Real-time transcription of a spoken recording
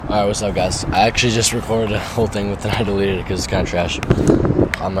Alright, what's up, guys? I actually just recorded a whole thing, but then I deleted it because it's kind of trash.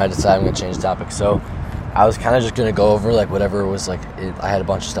 I decided I'm going to change the topic. So, I was kind of just going to go over, like, whatever was, like, I had a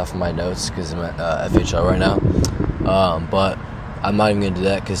bunch of stuff in my notes because I'm at FHL right now. But I'm not even going to do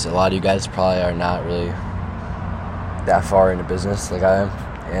that because a lot of you guys probably are not really that far into business like I am.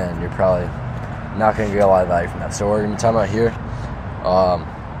 And you're probably not going to get a lot of value from that. So, we're going to be talking about here.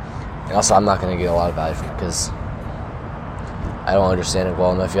 And also, I'm not going to get a lot of value from it because I don't understand it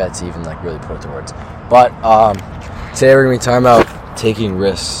well enough yet to even like really put it to words. But today we're going to be talking about taking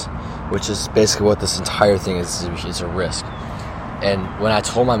risks, which is basically what this entire thing is. It's a risk. And when I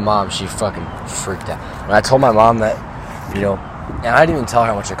told my mom, she fucking freaked out. When I told my mom that, you know, and I didn't even tell her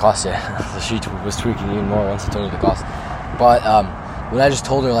how much it cost yet. So she was tweaking even more once I told her the cost. But when I just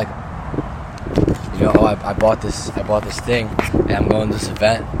told her, like, you know, I bought this thing, and I'm going to this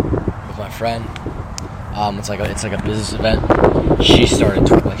event with my friend. It's like a business event. She started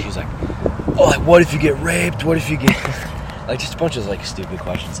talking, like, she was like, oh, like, what if you get raped? What if you get like just a bunch of like stupid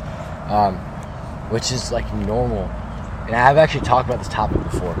questions, which is like normal. And I've actually talked about this topic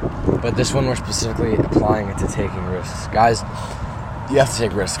before, but this one we're specifically applying it to taking risks. Guys, you have to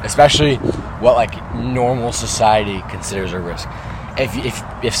take risks, especially what like normal society considers a risk. If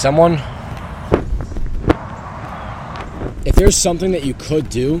there's something that you could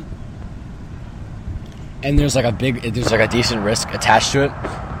do, and there's like a decent risk attached to it,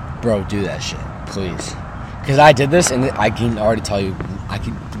 bro, do that shit, please. Because I did this, and I can already tell you, I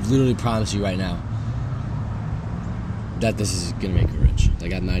can literally promise you right now that this is gonna make you rich.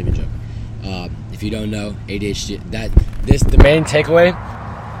 Like, I'm not even joking. If you don't know, ADHD. The main takeaway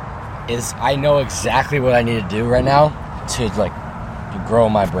is I know exactly what I need to do right now to like grow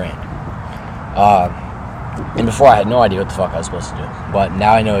my brand. And before I had no idea what the fuck I was supposed to do, but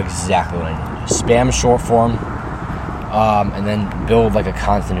now I know exactly what I need to do. Spam short form, and then build like a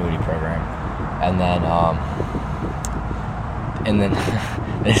continuity program, and then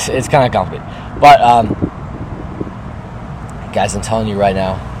it's kind of complicated. But guys, I'm telling you right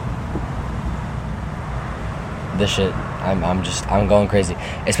now, this shit, I'm going crazy.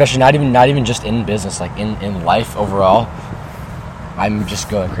 Especially not even just in business, like in life overall. I'm just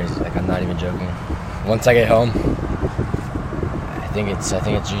going crazy. Like, I'm not even joking. Once I get home, I think it's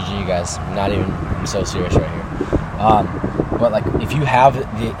GG, guys. I'm so serious right here. But like, if you have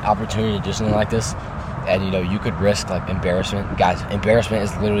the opportunity to do something like this, and you know you could risk like embarrassment, guys. Embarrassment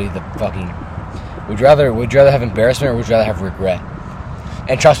is literally the fucking. Would you rather have embarrassment or would you rather have regret?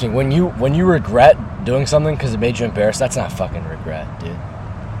 And trust me, when you regret doing something because it made you embarrassed, that's not fucking regret, dude.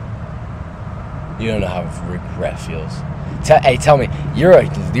 You don't know how regret feels. Hey, tell me, you're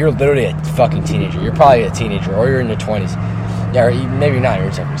literally a fucking teenager. You're probably a teenager, or you're in your 20s. Yeah, or maybe not in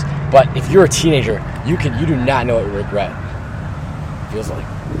your 20s. But if you're a teenager, you do not know what regret feels like.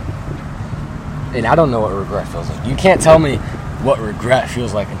 And I don't know what regret feels like. You can't tell me what regret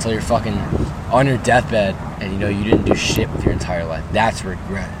feels like until you're fucking on your deathbed and you know you didn't do shit with your entire life. That's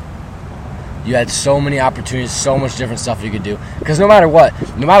regret. You had so many opportunities, so much different stuff you could do. Because no matter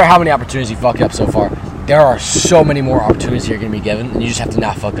how many opportunities you fuck up so far, there are so many more opportunities you're going to be given, and you just have to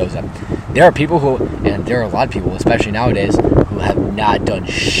not fuck those up. There are people and there are a lot of people, especially nowadays, who have not done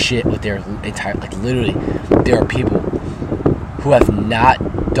shit with their entire, like literally, there are people who have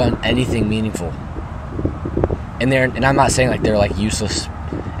not done anything meaningful. And I'm not saying like they're like useless,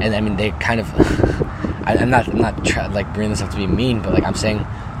 and I mean they kind of, I'm not like bringing this up to be mean, but like I'm saying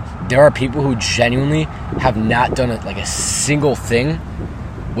there are people who genuinely have not done like a single thing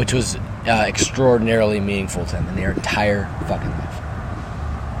which was extraordinarily meaningful to them in their entire fucking life.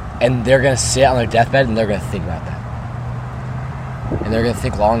 And they're going to sit on their deathbed and they're going to think about that. And they're going to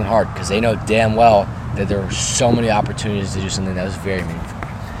think long and hard because they know damn well that there were so many opportunities to do something that was very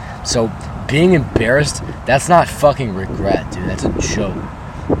meaningful. So being embarrassed, that's not fucking regret, dude. That's a joke.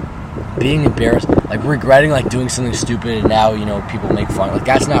 Being embarrassed, like regretting like doing something stupid and now, you know, people make fun. Like,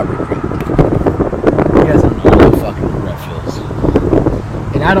 that's not regret. You guys don't know how fucking regret feels.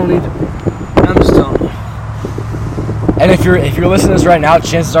 And I don't either. I'm just telling you. And if you're listening to this right now,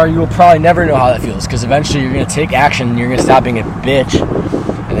 chances are you will probably never know how that feels, because eventually you're going to take action and you're going to stop being a bitch,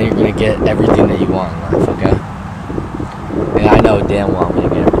 and then you're going to get everything that you want in life, okay? And I know damn well I'm going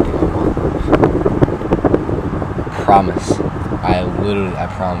to get everything I want. Promise. I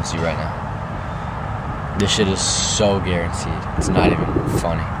promise you right now. This shit is so guaranteed. It's not even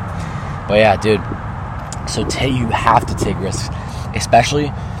funny. But yeah, dude. So you have to take risks.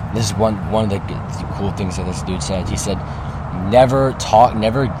 Especially, this is one of the cool things that this dude said. He said, never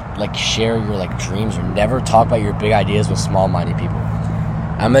like share your like dreams, or never talk about your big ideas with small-minded people.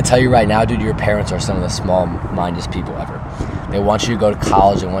 I'm gonna tell you right now, dude, your parents are some of the small-minded people ever. They want you to go to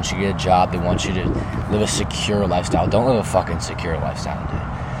college. They want you to get a job. They want you to live a secure lifestyle. Don't live a fucking secure lifestyle, dude.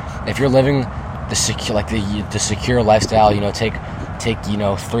 If you're living the secure lifestyle, take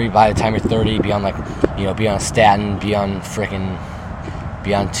by the time you're 30, be on be on a statin, be on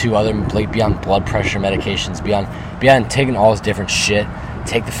blood pressure medications, be on taking all this different shit.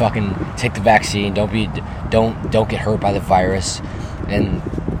 Take the vaccine. Don't get hurt by the virus, and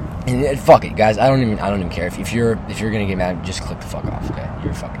fuck it, guys. I don't even care if you're gonna get mad. Just click the fuck off. Okay,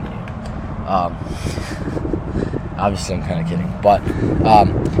 you're a fucking idiot. Obviously, I'm kind of kidding, but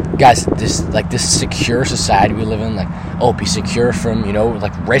guys, this secure society we live in, be secure from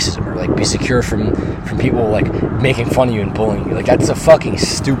racism, or be secure from people making fun of you and bullying you. That's the fucking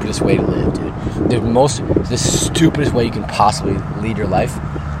stupidest way to live, dude. The stupidest way you can possibly lead your life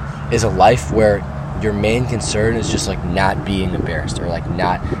is a life where your main concern is just not being embarrassed, or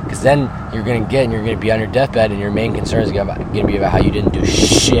not, because then you're gonna be on your deathbed and your main concern is gonna be about how you didn't do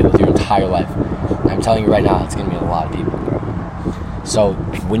shit with your entire life. And I'm telling you right now, it's gonna be a lot of people, bro. So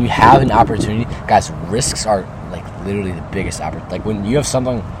when you have an opportunity, guys, risks are literally the biggest opportunity. When you have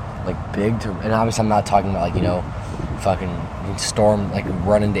something big to, and obviously I'm not talking about fucking storm,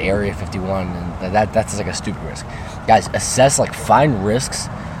 run into Area 51, and that's a stupid risk. Guys, find risks,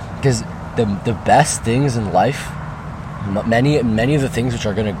 because the best things in life, many of the things which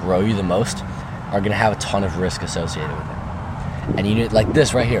are going to grow you the most, are going to have a ton of risk associated with it. And you need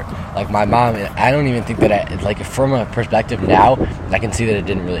this right here. My mom, I don't even think that from a perspective now, I can see that it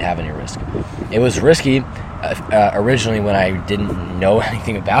didn't really have any risk. It was risky originally when I didn't know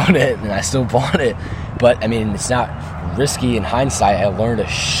anything about it, and I still bought it. But it's not risky in hindsight. I learned a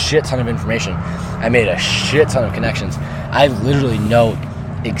shit ton of information. I made a shit ton of connections. I literally know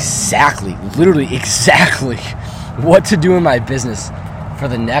exactly what to do in my business for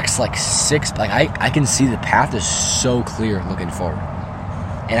the next 6. I can see the path is so clear looking forward.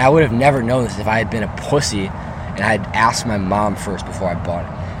 And I would have never known this if I had been a pussy and I had asked my mom first before I bought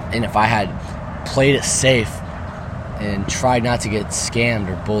it. And if I had played it safe and tried not to get scammed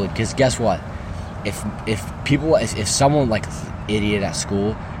or bullied. Because guess what? If someone idiot at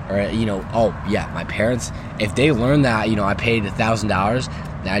school, or my parents, if they learn that I paid $1,000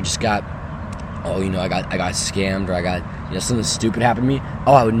 and I just got I got scammed, or I got something stupid happened to me,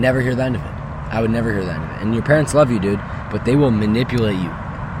 I would never hear the end of it. And your parents love you, dude, but they will manipulate you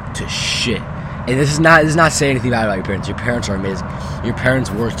to shit. And this is not saying anything bad about your parents. Your parents are amazing. Your parents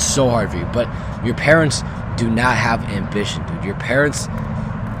worked so hard for you, but your parents do not have ambition, dude. Your parents,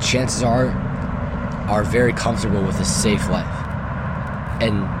 chances are very comfortable with a safe life,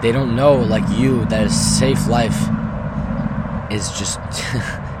 and they don't know you that a safe life is just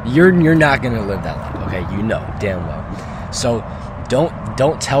you're not gonna live that life. Okay, damn well. So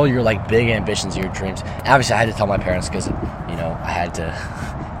don't tell your big ambitions, your dreams. And obviously, I had to tell my parents because I had to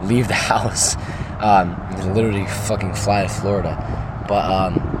leave the house, literally fucking fly to Florida.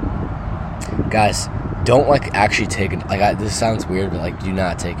 But guys, don't actually take it. This sounds weird, but do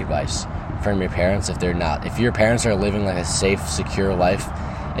not take advice from your parents if your parents are living a safe, secure life.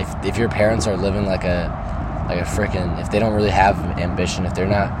 If your parents are living if they don't really have ambition, if they're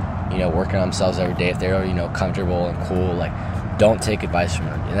not working on themselves every day, if they're comfortable and cool, don't take advice from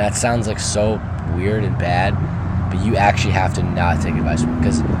them. And that sounds so weird and bad, but you actually have to not take advice from them,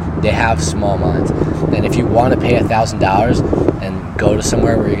 because they have small minds. And if you want to pay $1,000 and go to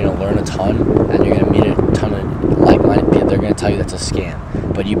somewhere where you're going to learn a ton and you're going to meet a ton of like-minded people, they're going to tell you that's a scam.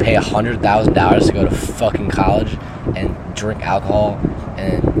 But you pay $100,000 to go to fucking college and drink alcohol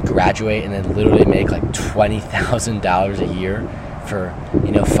and graduate and then literally make $20,000 a year for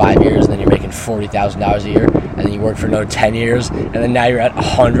 5 years, and then you're making $40,000 a year, and then you work for another 10 years, and then now you're at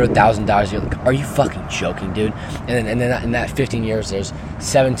 $100,000 a year. Are you fucking joking, dude? And then in that 15 years, there's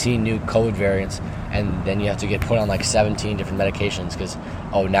 17 new COVID variants, and then you have to get put on 17 different medications because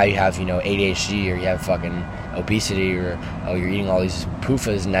now you have ADHD, or you have fucking obesity, or you're eating all these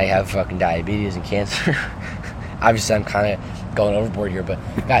PUFAs, and now you have fucking diabetes and cancer. Obviously, I'm kind of going overboard here, but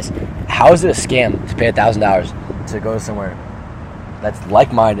guys, how is it a scam to pay $1,000 to go somewhere that's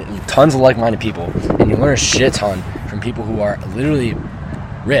like-minded, tons of like-minded people, and you learn a shit ton from people who are literally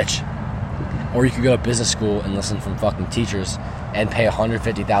rich? Or you could go to business school and listen from fucking teachers and pay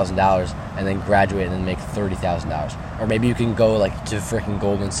 $150,000 and then graduate and then make $30,000. Or maybe you can go to freaking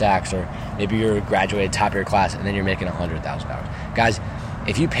Goldman Sachs, or maybe you're graduated top of your class and then you're making $100,000. Guys,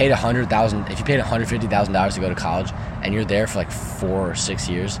 if you paid $150,000 to go to college and you're there for 4 or 6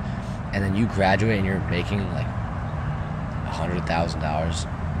 years, and then you graduate and you're making $100,000,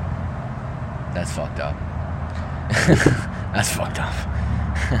 that's fucked up. That's fucked up.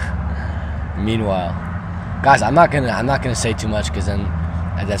 Meanwhile, guys, I'm not gonna say too much because then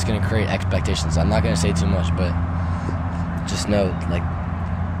that's gonna create expectations. I'm not gonna say too much, but just know, like,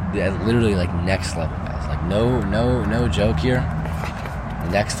 literally, like, next level, guys. Like, no joke here.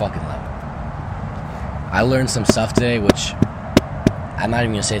 Next fucking level. I learned some stuff today, which I'm not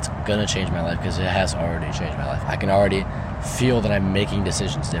even gonna say it's gonna change my life because it has already changed my life. I can already feel that I'm making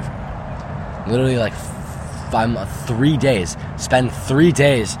decisions different. Literally, like, I'm 3 days. Spend 3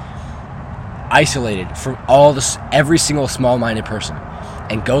 days isolated from every single small-minded person,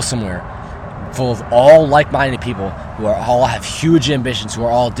 and go somewhere full of all like-minded people who all have huge ambitions, who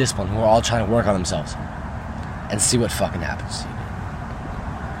are all disciplined, who are all trying to work on themselves, and see what fucking happens.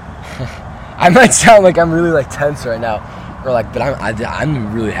 I might sound like I'm really, like, tense right now, or like, but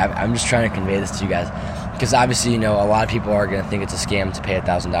I'm really happy. I'm just trying to convey this to you guys, because obviously, you know, a lot of people are gonna think it's a scam to pay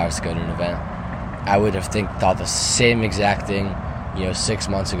 $1,000 to go to an event. I would have thought the same exact thing, 6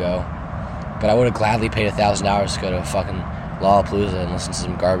 months ago, but I would have gladly paid $1,000 to go to a fucking Lollapalooza and listen to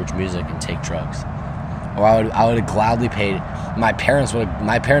some garbage music and take drugs. Or I would have gladly paid. My parents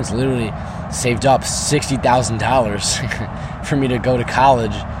literally saved up $60,000 for me to go to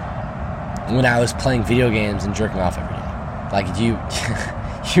college when I was playing video games and jerking off every day. Like,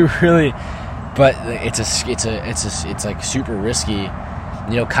 you really, but it's like super risky.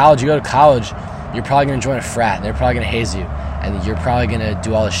 College. You go to college, you're probably gonna join a frat, and they're probably gonna haze you, and you're probably gonna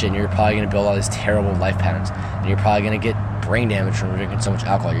do all this shit, and you're probably gonna build all these terrible life patterns, and you're probably gonna get brain damage from drinking so much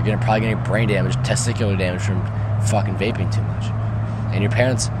alcohol. You're probably gonna get brain damage, testicular damage from fucking vaping too much. And your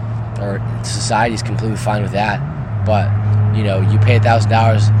parents or society's completely fine with that, but you pay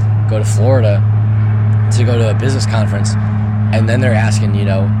 $1,000, go to Florida to go to a business conference, and then they're asking,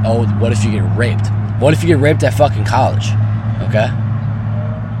 oh, what if you get raped? What if you get raped at fucking college? Okay?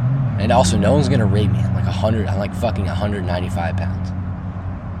 And also, no one's gonna rape me. I'm like fucking 195 pounds.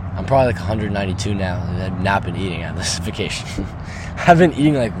 I'm probably like 192 now. I've not been eating on this vacation. I've been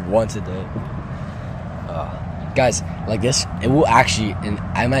eating like once a day. Guys, like this, it will actually, and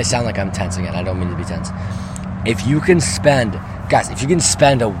I might sound like I'm tense again. I don't mean to be tense. If you can spend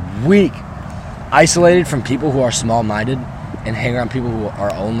a week isolated from people who are small-minded and hang around people who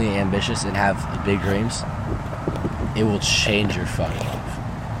are only ambitious and have big dreams, it will change your fucking life.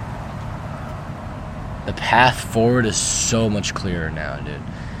 The path forward is so much clearer now, dude.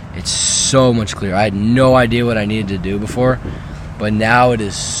 It's so much clearer. I had no idea what I needed to do before, but now it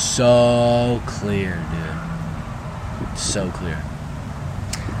is so clear, dude. It's so clear.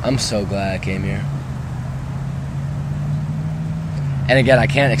 I'm so glad I came here. And again, I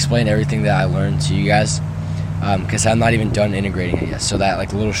can't explain everything that I learned to you guys, because I'm not even done integrating it yet. So that,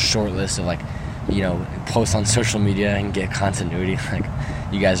 like, little short list of, like, post on social media and get continuity, like,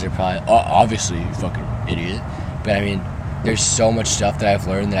 you guys are probably, obviously, you fucking idiot. But I mean, there's so much stuff that I've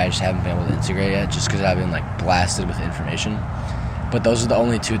learned that I just haven't been able to integrate yet, just because I've been, like, blasted with information. But those are the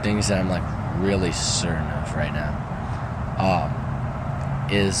only two things that I'm, like, really certain of right now.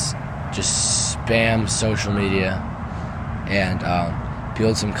 Is just spam social media and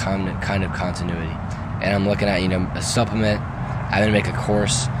build some kind of continuity. And I'm looking at, a supplement. I'm going to make a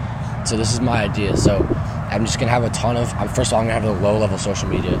course. So this is my idea. So I'm just going to have a ton of, first of all, I'm going to have the low-level social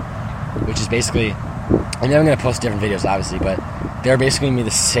media, which is basically, and then I'm going to post different videos, obviously, but they're basically going to be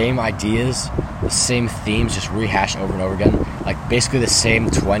the same ideas, the same themes, just rehashed over and over again. Like, basically the same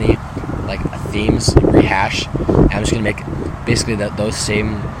 20, like, themes rehashed. And I'm just going to make basically those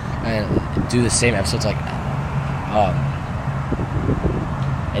same, do the same episodes, like,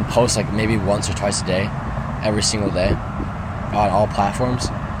 and post, like, maybe once or twice a day, every single day, on all platforms.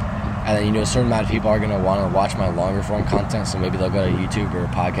 And then, a certain amount of people are going to want to watch my longer form content, so maybe they'll go to YouTube or a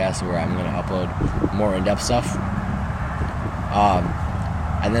podcast where I'm going to upload more in-depth stuff.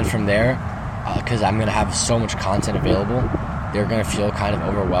 And then from there, because I'm going to have so much content available, they're going to feel kind of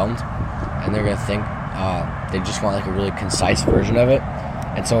overwhelmed, and they're going to think they just want, like, a really concise version of it.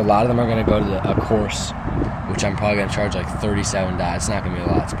 And so a lot of them are going to go to a course, which I'm probably going to charge like $37. It's not going to be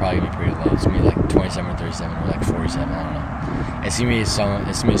a lot. It's probably going to be pretty low. It's going to be like 27 or 37 or like 47. I don't know. It's going to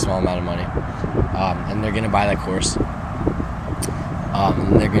be a small amount of money. And they're going to buy that course.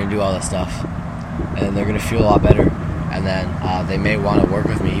 And they're going to do all that stuff. And then they're going to feel a lot better. And then they may want to work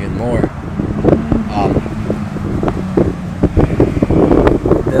with me even more.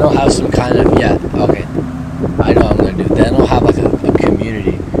 Then I'll have some kind of, I know what I'm going to do. Then I'll have like a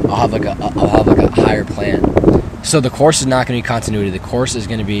community. I'll have like a higher plan. So the course is not going to be continuity. The course is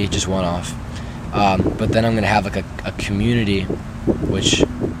going to be just one-off. But then I'm going to have like a community, which, I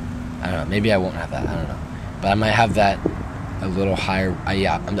don't know, maybe I won't have that. I don't know. But I might have that a little higher.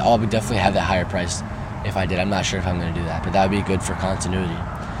 I'll definitely have that higher price if I did. I'm not sure if I'm going to do that. But that would be good for continuity.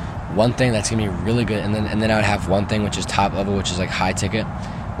 one thing that's gonna be really good, and then I would have one thing which is top level, which is like high ticket,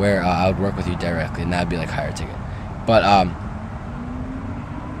 where I would work with you directly, and that'd be like higher ticket. But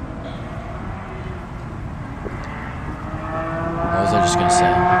what was I just gonna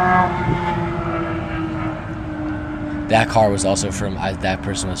say? That car was also from that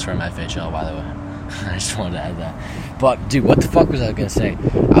person was from FHL, by the way. I just wanted to add that. But dude, what the fuck was I gonna say?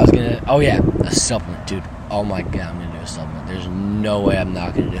 Oh yeah, a supplement, dude. Oh my god, I'm gonna do a supplement. There's no way I'm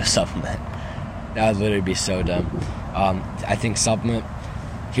not gonna do a supplement. That would literally be so dumb. I think supplement.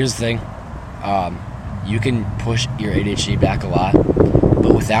 Here's the thing. You can push your ADHD back a lot,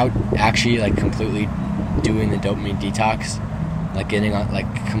 but without actually like completely doing the dopamine detox, like getting on like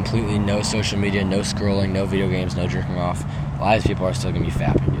completely no social media, no scrolling, no video games, no jerking off. A lot of people are still gonna be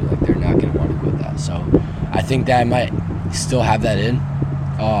fapping, dude. Like they're not gonna want to quit that. So I think that I might still have that in.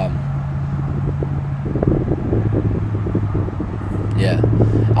 Yeah,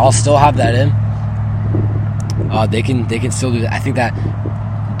 I'll still have that in. They can still do that. I think that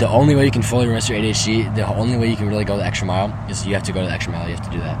the only way you can fully reverse your ADHD, the only way you can really go the extra mile is you have to go the extra mile. You have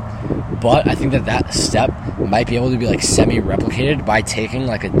to do that. But I think that step might be able to be like semi-replicated by taking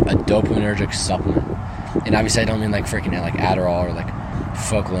like a dopaminergic supplement. And obviously I don't mean like freaking like Adderall or like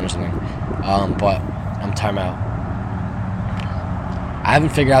Focalin or something. But I'm talking about, I haven't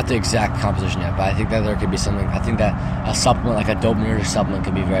figured out the exact composition yet, but I think that there could be something. I think that a supplement, like a dopaminergic supplement,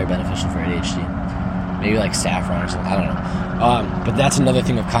 could be very beneficial for ADHD. Maybe like saffron or something, I don't know. But that's another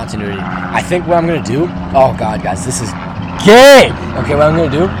thing of continuity. I think what I'm going to do, oh god guys, this is game! Okay, what I'm going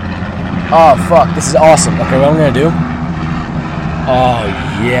to do, oh fuck, this is awesome. Okay, what I'm going to do, oh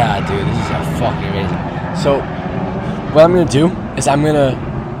yeah dude, this is fucking amazing. So, what I'm going to do is I'm going to,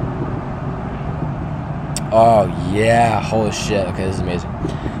 oh yeah, holy shit, okay, this is amazing.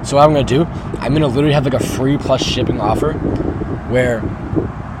 So what I'm going to do, I'm going to literally have like a free plus shipping offer where,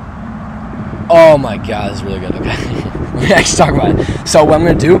 oh my god, this is really good, okay. Let me actually talk about it. So what I'm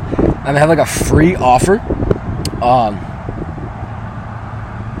going to do, I'm going to have like a free offer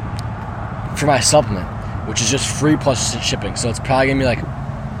for my supplement, which is just free plus shipping. So it's probably going to be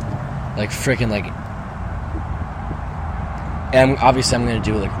like freaking like, and obviously I'm going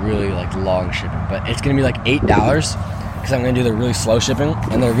to do like really like long shipping, but it's going to be like $8 because I'm going to do the really slow shipping,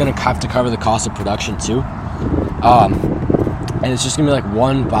 and they're going to have to cover the cost of production too. And it's just going to be like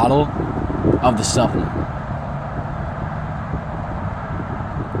one bottle of the supplement.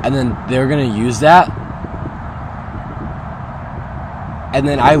 And then they're going to use that. And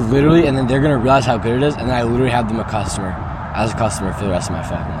then and then they're going to realize how good it is, and then I literally have them as a customer for the rest of my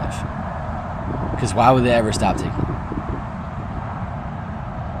fucking life. Because why would they ever stop taking it?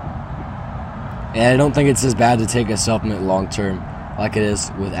 And I don't think it's as bad to take a supplement long term like it is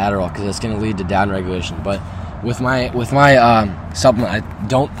with Adderall, because it's going to lead to down regulation. But with my supplement,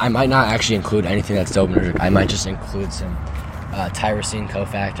 I might not actually include anything that's dopaminergic. I might just include some tyrosine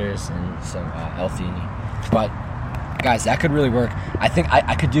cofactors and some L-theanine. But guys, that could really work. I think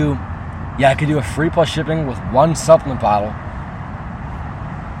I could do a free plus shipping with one supplement bottle,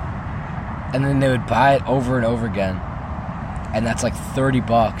 and then they would buy it over and over again, and that's like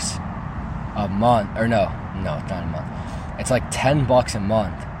 $30 a month. Or no, it's not a month. It's like $10 a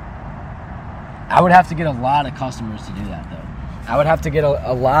month. I would have to get a lot of customers to do that, though. I would have to get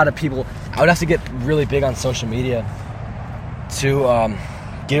a lot of people. I would have to get really big on social media to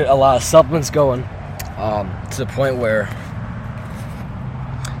get a lot of supplements going, to the point where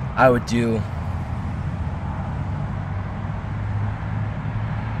I would do,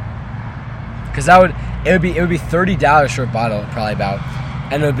 because it would be $30 for a bottle, probably about,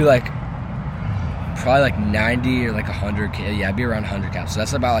 and it would be like probably like 90 or like 100. Yeah, it'd be around 100 caps. So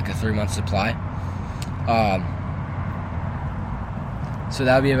that's about like a 3-month supply. So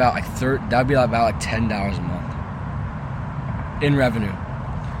that would be about like $10 a month in revenue.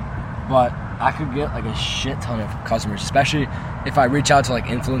 But I could get like a shit ton of customers, especially if I reach out to like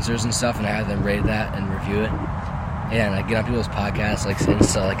influencers and stuff, and I have them rate that and review it, and I get on people's podcasts like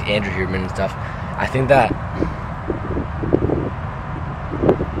Insta, like Andrew Huberman and stuff. I think that,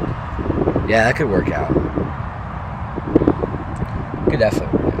 yeah, that could work out. Could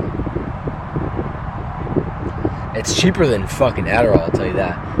definitely work out. It's cheaper than fucking Adderall, I'll tell you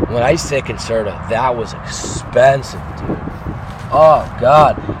that. When I used to take Concerta, that was expensive, dude. Oh,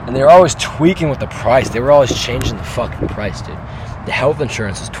 God. And they were always tweaking with the price. They were always changing the fucking price, dude. The health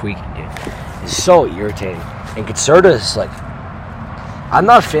insurance is tweaking, dude. It's so irritating. And Concerta is like, I'm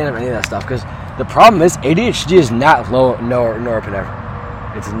not a fan of any of that stuff, because the problem is ADHD is not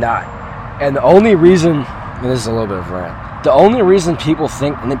norepinephrine. It's not. And the only reason, and this is a little bit of a rant, the only reason people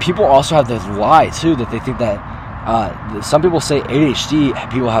think, and then people also have this lie, too, that they think that some people say ADHD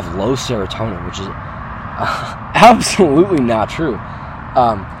people have low serotonin, which is absolutely not true.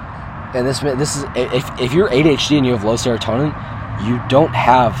 And this is if you're ADHD and you have low serotonin, you don't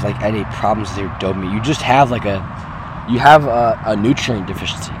have like any problems with your dopamine. You just have like a nutrient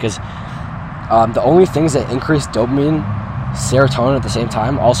deficiency, because the only things that increase dopamine, serotonin at the same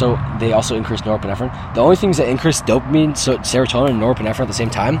time, they also increase norepinephrine. The only things that increase dopamine, serotonin, and norepinephrine at the same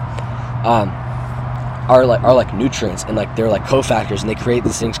time are like nutrients, and like they're like cofactors, and they create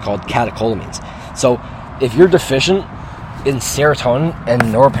these things called catecholamines. So if you're deficient in serotonin and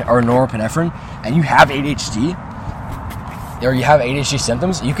norepinephrine, and you have ADHD, or you have ADHD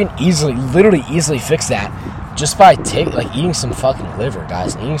symptoms, you can literally easily fix that just by eating some fucking liver,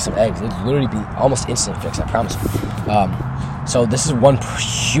 guys, and eating some eggs. It'd literally be almost instantly fixed, I promise you. So this is one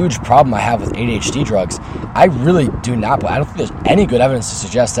huge problem I have with ADHD drugs. I really do not, I don't think there's any good evidence to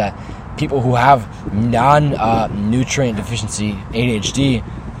suggest that people who have non-nutrient deficiency ADHD,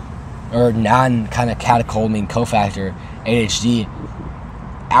 or non-kind of catecholamine cofactor ADHD,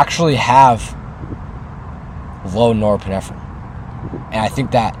 actually have low norepinephrine. And I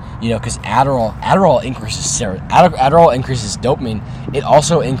think that, because Adderall increases dopamine. It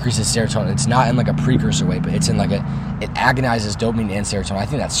also increases serotonin. It's not in like a precursor way, but it's in like it agonizes dopamine and serotonin. I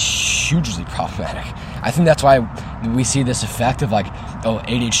think that's hugely problematic. I think that's why we see this effect of like,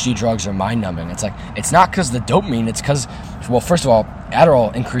 ADHD drugs are mind numbing. It's like, it's not because of the dopamine. It's because, well, first of all,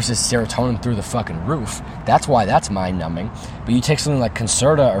 Adderall increases serotonin through the fucking roof. That's why that's mind numbing. But you take something like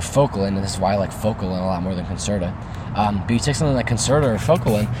Concerta or Focalin, and this is why I like Focalin a lot more than Concerta. But you take something like Concerta or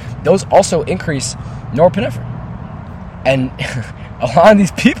Focalin, those also increase norepinephrine. And a lot of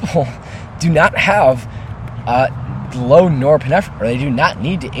these people do not have low norepinephrine, or they do not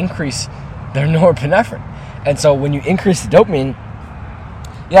need to increase their norepinephrine. And so when you increase the dopamine,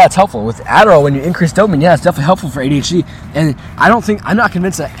 yeah, it's helpful. With Adderall, when you increase dopamine, yeah, it's definitely helpful for ADHD. And I'm not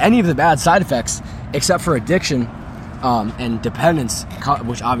convinced that any of the bad side effects, except for addiction and dependence,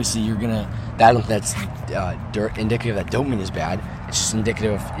 which obviously I don't think that's indicative that dopamine is bad. It's just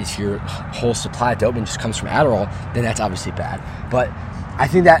indicative of if your whole supply of dopamine just comes from Adderall, then that's obviously bad. But I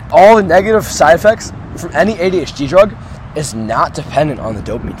think that all the negative side effects from any ADHD drug is not dependent on the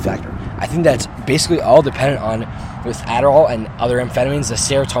dopamine factor. I think that's basically all dependent on, with Adderall and other amphetamines, the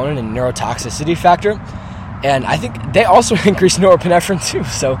serotonin and neurotoxicity factor. And I think they also increase norepinephrine too,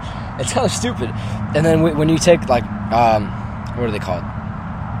 so it's kind of stupid. And then when you take like, what are they called?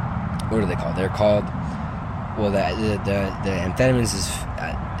 They're called, well, the amphetamines is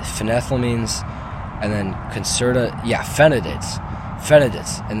phenethylamines, and then Concerta, phenadates,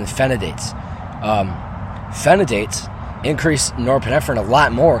 and then phenadates. Phenadates increase norepinephrine a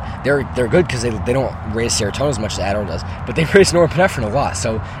lot more. They're good because they don't raise serotonin as much as Adderall does, but they raise norepinephrine a lot,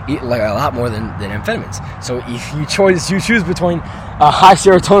 so like a lot more than amphetamines. So if you choose between high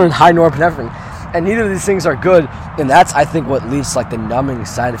serotonin and high norepinephrine, and neither of these things are good, and that's, I think, what leads to like the numbing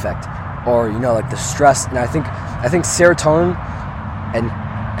side effect, or like the stress. And I think serotonin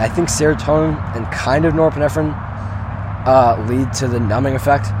and kind of norepinephrine lead to the numbing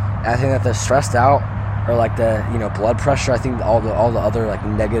effect. And I think that the stressed out, or like the blood pressure, I think all the other like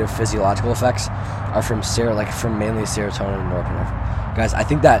negative physiological effects are from mainly serotonin and norepinephrine. Guys, I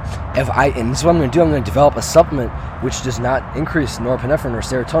think that and this is what I'm going to do, I'm going to develop a supplement which does not increase norepinephrine or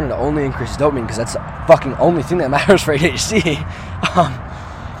serotonin, it only increases dopamine, because that's the fucking only thing that matters for ADHD.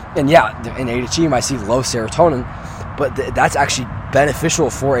 And yeah, in ADHD you might see low serotonin, but that's actually beneficial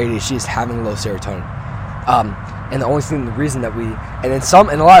for ADHD, is having low serotonin. And the reason that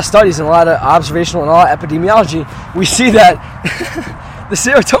in a lot of studies, and a lot of observational and a lot of epidemiology, we see that the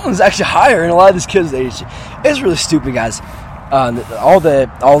serotonin is actually higher in a lot of these kids with ADHD. It's really stupid, guys. All the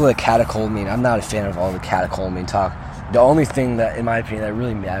catecholamine, I'm not a fan of all the catecholamine talk. The only thing that, in my opinion, that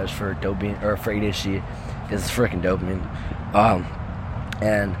really matters for dopamine, or for ADHD, is freaking dopamine.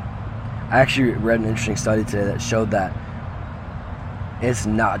 And I actually read an interesting study today that showed that it's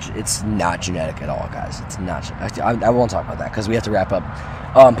not genetic at all, guys. It's not. Actually, I won't talk about that because we have to wrap up.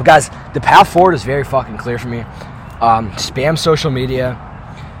 But guys, the path forward is very fucking clear for me. Spam social media.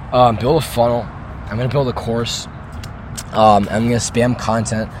 Build a funnel. I'm gonna build a course. I'm gonna spam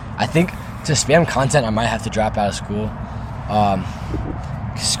content. I think to spam content, I might have to drop out of school.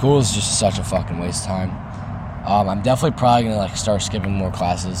 School is just such a fucking waste of time. I'm definitely probably gonna start skipping more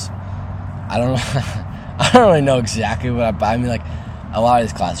classes. I don't really know exactly what I mean. A lot of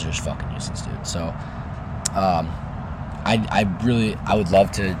these classes are just fucking useless, dude. So, I would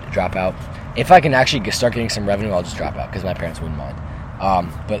love to drop out. If I can actually start getting some revenue, I'll just drop out because my parents wouldn't mind.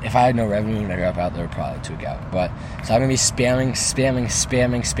 But if I had no revenue when I drop out, they would probably tweak out. But so I'm gonna be spamming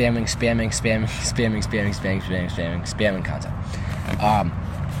content.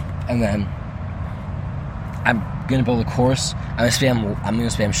 And then I'm gonna build a course. I'm gonna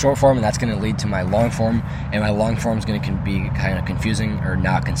spam short form, and that's gonna lead to my long form. And my long form is gonna be kind of confusing or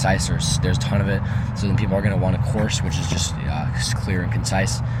not concise. There's a ton of it, so then people are gonna want a course which is just clear and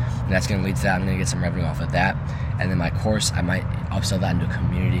concise. And that's gonna lead to that. I'm gonna get some revenue off of that. And then my course, I might upsell that into a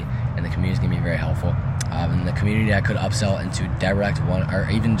community, and the community is gonna be very helpful. In the community, I could upsell into direct one, or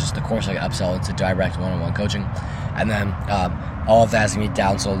even just the course I could upsell into direct one-on-one coaching. And then all of that is gonna be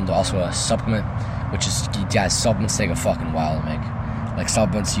downsold into also a supplement, which is, guys, supplements take a fucking while to make. Like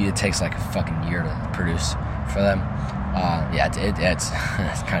supplements, it takes like a fucking year to produce for them.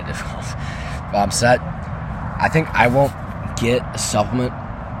 It's kind of difficult. So that, I think I won't get a supplement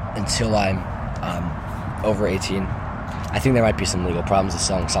until I'm over 18. I think there might be some legal problems with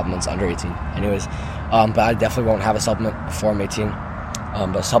selling supplements under 18 anyways. But I definitely won't have a supplement before I'm 18.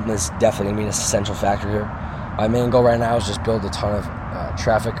 But supplements definitely going to be an essential factor here. My main goal right now is just build a ton of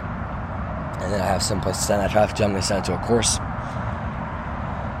traffic. And then I have some place to send that traffic to. I'm going to send it to a course.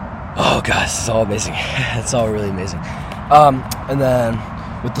 Oh, guys, it's all amazing. It's all really amazing. And then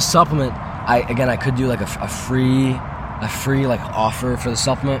with the supplement, I could do like a free like offer for the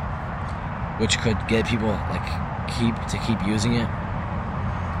supplement, which could get people like keep using it.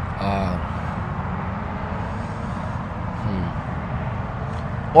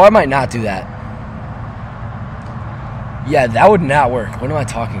 Or I might not do that. Yeah, that would not work. What am I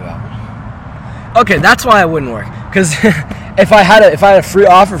talking about? Okay, that's why it wouldn't work. Because if I had a free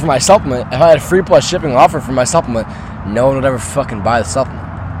offer for my supplement, if I had a free plus shipping offer for my supplement, no one would ever fucking buy the supplement.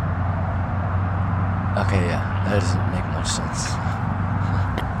 Okay, yeah, that doesn't make much sense.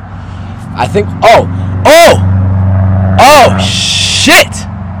 I think. Oh shit!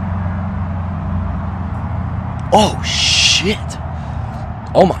 Oh shit!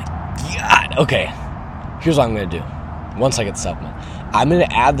 Oh my god! Okay, here's what I'm gonna do. Once I get the supplement, I'm gonna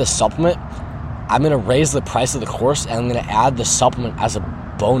add the supplement. I'm going to raise the price of the course, and I'm going to add the supplement as a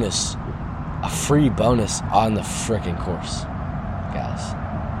bonus, a free bonus on the freaking course. Guys.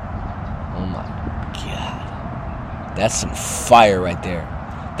 Oh my god. That's some fire right there.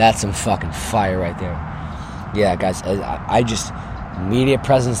 That's some fucking fire right there. Yeah, guys, I just, media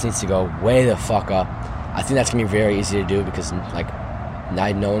presence needs to go way the fuck up. I think that's going to be very easy to do because, like,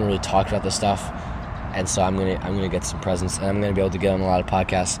 no one really talked about this stuff. And so I'm gonna get some presence, and I'm gonna be able to get on a lot of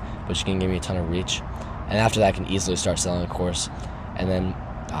podcasts, which can give me a ton of reach. And after that, I can easily start selling a course, and then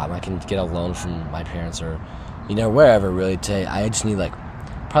I can get a loan from my parents or, wherever. Really, I just need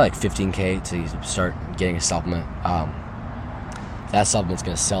probably 15K to start getting a supplement. That supplement's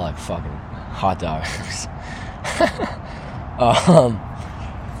gonna sell like fucking hot dogs.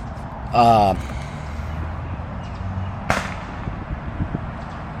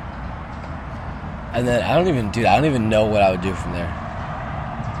 And then I don't even know what I would do from there.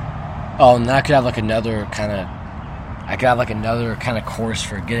 Oh, and then I could have another kind of course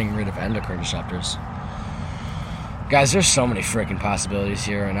for getting rid of endocrine disruptors. Guys, there's so many freaking possibilities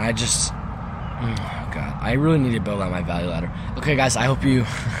here, and I just, I really need to build out my value ladder. Okay, guys, I hope you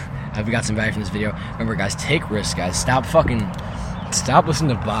got some value from this video. Remember, guys, take risks, guys. Stop listening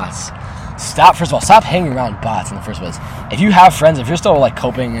to bots. Stop hanging around bots in the first place. If you have friends, if you're still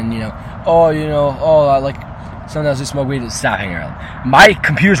coping and I like sometimes we smoke weed, stop hanging around. My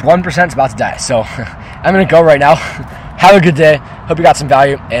computer's 1% is about to die, so I'm gonna go right now. Have a good day. Hope you got some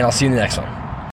value, and I'll see you in the next one.